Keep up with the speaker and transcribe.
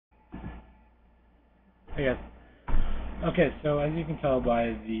Hey guys. Okay, so as you can tell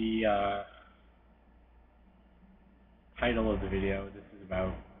by the title of the video, this is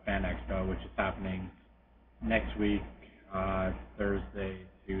about Fan Expo, which is happening next week, Thursday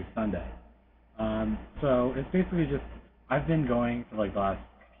to Sunday. So it's basically just, I've been going for like the last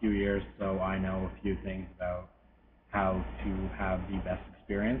few years, so I know a few things about how to have the best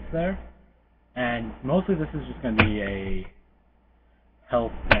experience there. And mostly this is just going to be a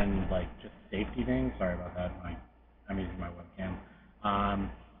health and like just safety thing. Sorry about that. I'm using my webcam.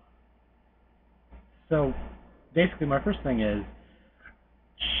 So basically, my first thing is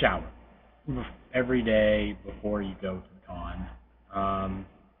shower every day before you go to the con.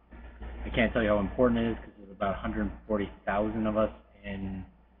 I can't tell you how important it is because there's about 140,000 of us in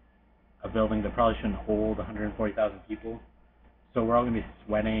a building that probably shouldn't hold 140,000 people. So we're all going to be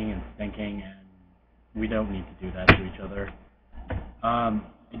sweating and stinking, and we don't need to do that to each other.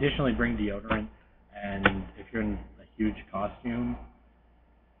 Additionally, bring deodorant, and if you're in a huge costume,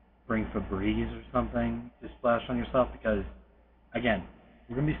 bring Febreze or something to splash on yourself because, again,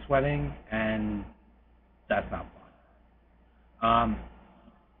 you're going to be sweating, and that's not fun.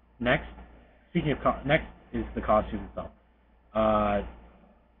 Next, speaking of next is the costume itself.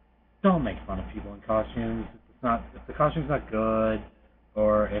 Don't make fun of people in costumes. If the costume's not good,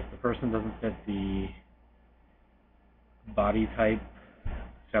 or if the person doesn't fit the body type,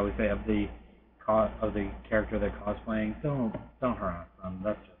 shall we say, of the character they're cosplaying, don't harass them.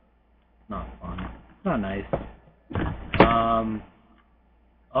 That's just not fun. It's not nice.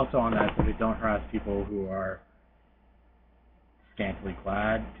 Also on that subject, don't harass people who are scantily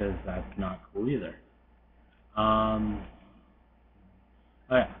clad, because that's not cool either.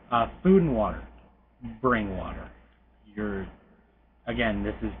 Food and water. Bring water. Again,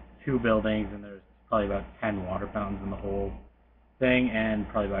 this is 2 buildings, and there's probably about 10 water fountains in the whole thing, and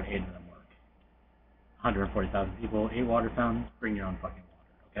probably about 8 of them work. 140,000 people, 8 water fountains, bring your own fucking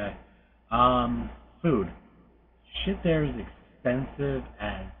water, okay? Food. Shit there is expensive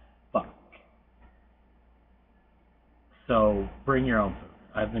as fuck. So, bring your own food.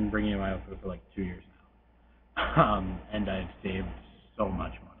 I've been bringing my own food for like 2 years now. And I've saved so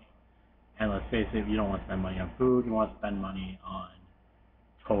much money. And let's face it, you don't want to spend money on food, you want to spend money on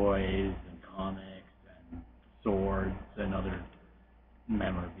toys and comics and swords and other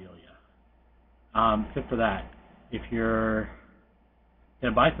memorabilia. Except for that, if you're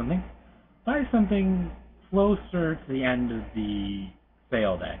going to buy something closer to the end of the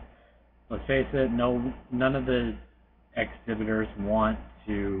sale day. Let's face it, none of the exhibitors want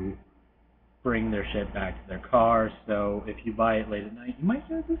to bring their shit back to their car, so if you buy it late at night, you might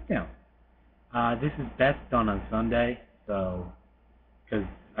get a discount. This is best done on Sunday, so, because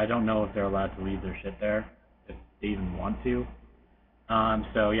I don't know if they're allowed to leave their shit there, if they even want to.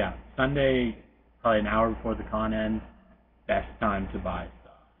 So yeah, Sunday, probably an hour before the con ends, best time to buy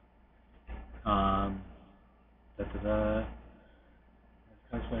stuff.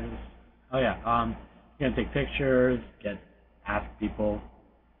 Oh yeah, you're gonna take pictures, ask people.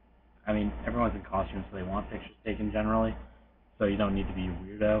 I mean, everyone's in costume, so they want pictures taken generally, so you don't need to be a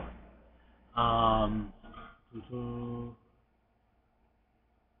weirdo.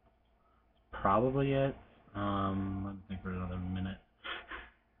 Probably it. Let me think for another minute.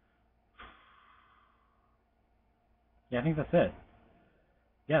 Yeah, I think that's it.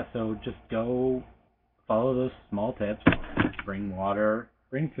 Yeah, so just go follow those small tips. Bring water,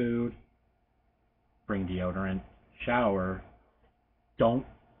 bring food, bring deodorant, shower. Don't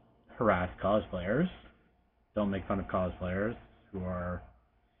harass cosplayers. Don't make fun of cosplayers who are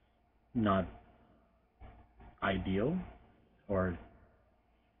not ideal, or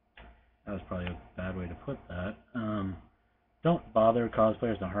that was probably a bad way to put that. Don't bother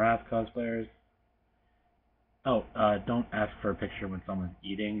cosplayers, don't harass cosplayers. Don't ask for a picture when someone's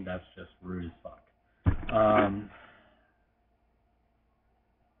eating, that's just rude as fuck.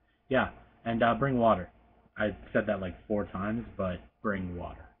 Yeah, and bring water. I said that like 4 times, but bring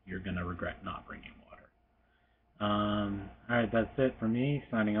water. You're gonna regret not bringing water. Alright, that's it for me,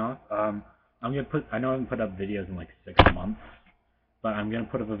 signing off. I know I haven't put up videos in like 6 months, but I'm gonna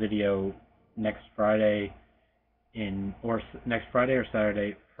put up a video next Friday or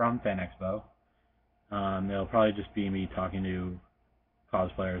Saturday from Fan Expo. It'll probably just be me talking to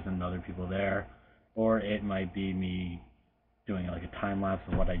cosplayers and other people there, or it might be me doing like a time lapse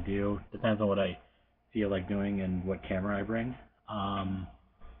of what I do. Depends on what I feel like doing and what camera I bring.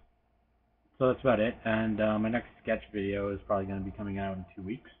 So that's about it. And my next sketch video is probably going to be coming out in 2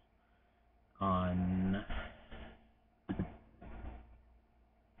 weeks on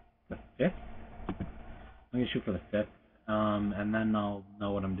the 5th. I'm going to shoot for the 5th, and then I'll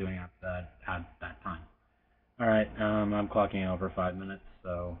know what I'm doing at that time. right. I'm clocking out for 5 minutes,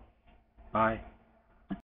 so bye.